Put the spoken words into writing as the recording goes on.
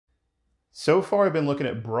So far, I've been looking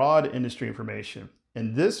at broad industry information.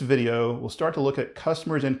 In this video, we'll start to look at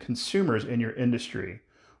customers and consumers in your industry.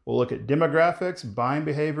 We'll look at demographics, buying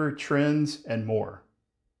behavior, trends, and more.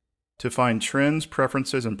 To find trends,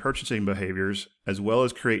 preferences, and purchasing behaviors, as well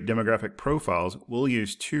as create demographic profiles, we'll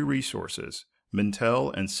use two resources,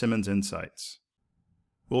 Mintel and Simmons Insights.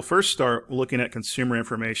 We'll first start looking at consumer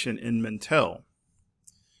information in Mintel.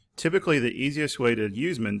 Typically, the easiest way to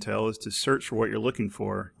use Mintel is to search for what you're looking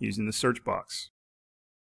for using the search box.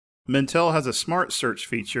 Mintel has a smart search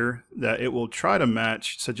feature that it will try to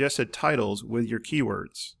match suggested titles with your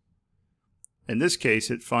keywords. In this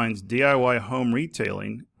case, it finds DIY home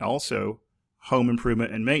retailing, also home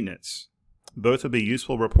improvement and maintenance. Both would be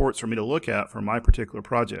useful reports for me to look at for my particular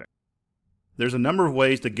project. There's a number of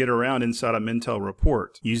ways to get around inside a Mintel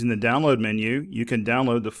report. Using the download menu, you can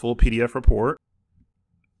download the full PDF report.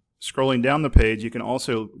 Scrolling down the page, you can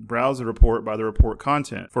also browse the report by the report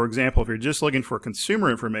content. For example, if you're just looking for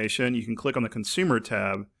consumer information, you can click on the Consumer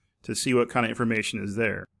tab to see what kind of information is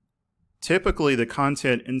there. Typically, the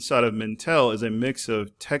content inside of Mintel is a mix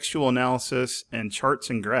of textual analysis and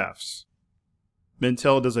charts and graphs.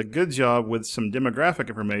 Mintel does a good job with some demographic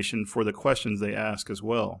information for the questions they ask as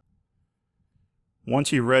well.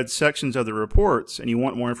 Once you've read sections of the reports and you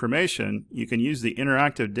want more information, you can use the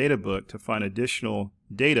interactive data book to find additional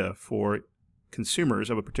data for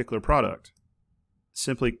consumers of a particular product.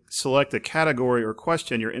 Simply select a category or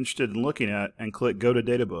question you're interested in looking at and click Go to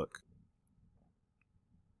Data Book.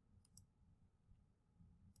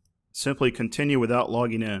 Simply continue without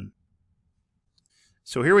logging in.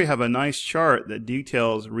 So here we have a nice chart that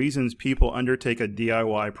details reasons people undertake a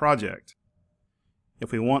DIY project.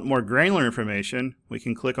 If we want more granular information, we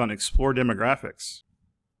can click on Explore Demographics.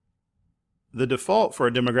 The default for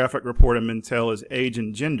a demographic report in Mintel is age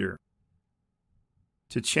and gender.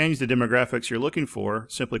 To change the demographics you're looking for,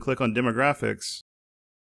 simply click on Demographics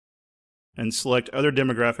and select other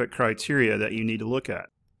demographic criteria that you need to look at.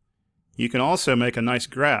 You can also make a nice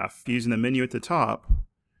graph using the menu at the top,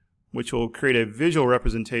 which will create a visual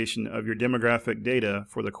representation of your demographic data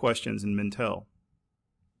for the questions in Mintel.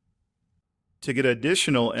 To get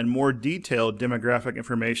additional and more detailed demographic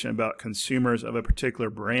information about consumers of a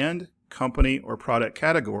particular brand, company, or product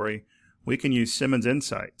category, we can use Simmons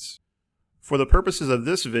Insights. For the purposes of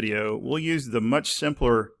this video, we'll use the much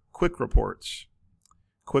simpler Quick Reports.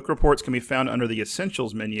 Quick Reports can be found under the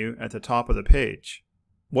Essentials menu at the top of the page.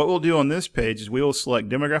 What we'll do on this page is we will select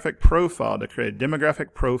Demographic Profile to create a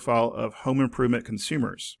demographic profile of home improvement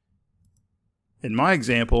consumers. In my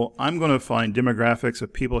example, I'm going to find demographics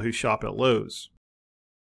of people who shop at Lowe's.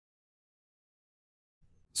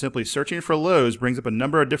 Simply searching for Lowe's brings up a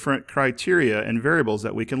number of different criteria and variables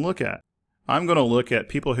that we can look at. I'm going to look at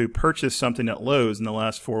people who purchased something at Lowe's in the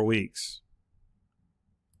last 4 weeks.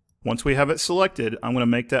 Once we have it selected, I'm going to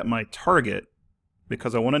make that my target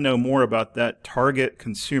because I want to know more about that target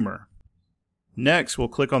consumer. Next, we'll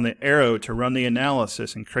click on the arrow to run the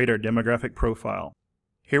analysis and create our demographic profile.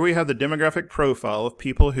 Here we have the demographic profile of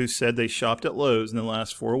people who said they shopped at Lowe's in the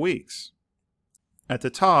last 4 weeks. At the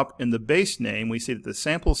top, in the base name, we see that the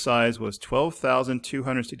sample size was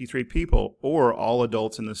 12,263 people, or all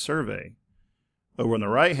adults in the survey. Over on the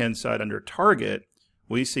right-hand side, under Target,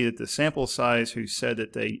 we see that the sample size who said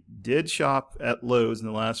that they did shop at Lowe's in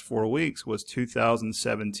the last 4 weeks was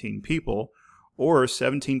 2,017 people, or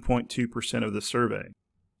 17.2% of the survey.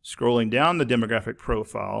 Scrolling down the demographic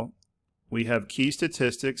profile, we have key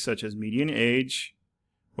statistics such as median age,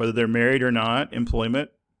 whether they're married or not, employment.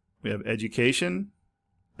 We have education,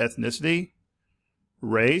 ethnicity,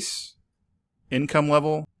 race, income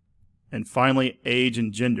level, and finally age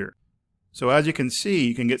and gender. So as you can see,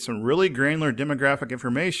 you can get some really granular demographic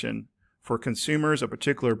information for consumers of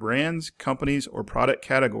particular brands, companies, or product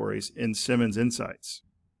categories in Simmons Insights.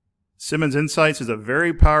 Simmons Insights is a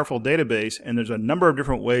very powerful database, and there's a number of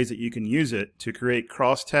different ways that you can use it to create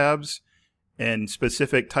crosstabs and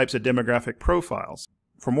specific types of demographic profiles.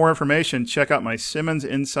 For more information, check out my Simmons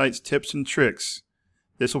Insights tips and tricks.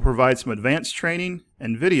 This will provide some advanced training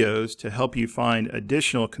and videos to help you find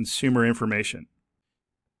additional consumer information.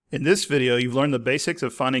 In this video, you've learned the basics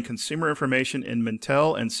of finding consumer information in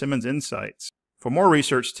Mintel and Simmons Insights. For more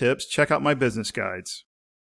research tips, check out my business guides.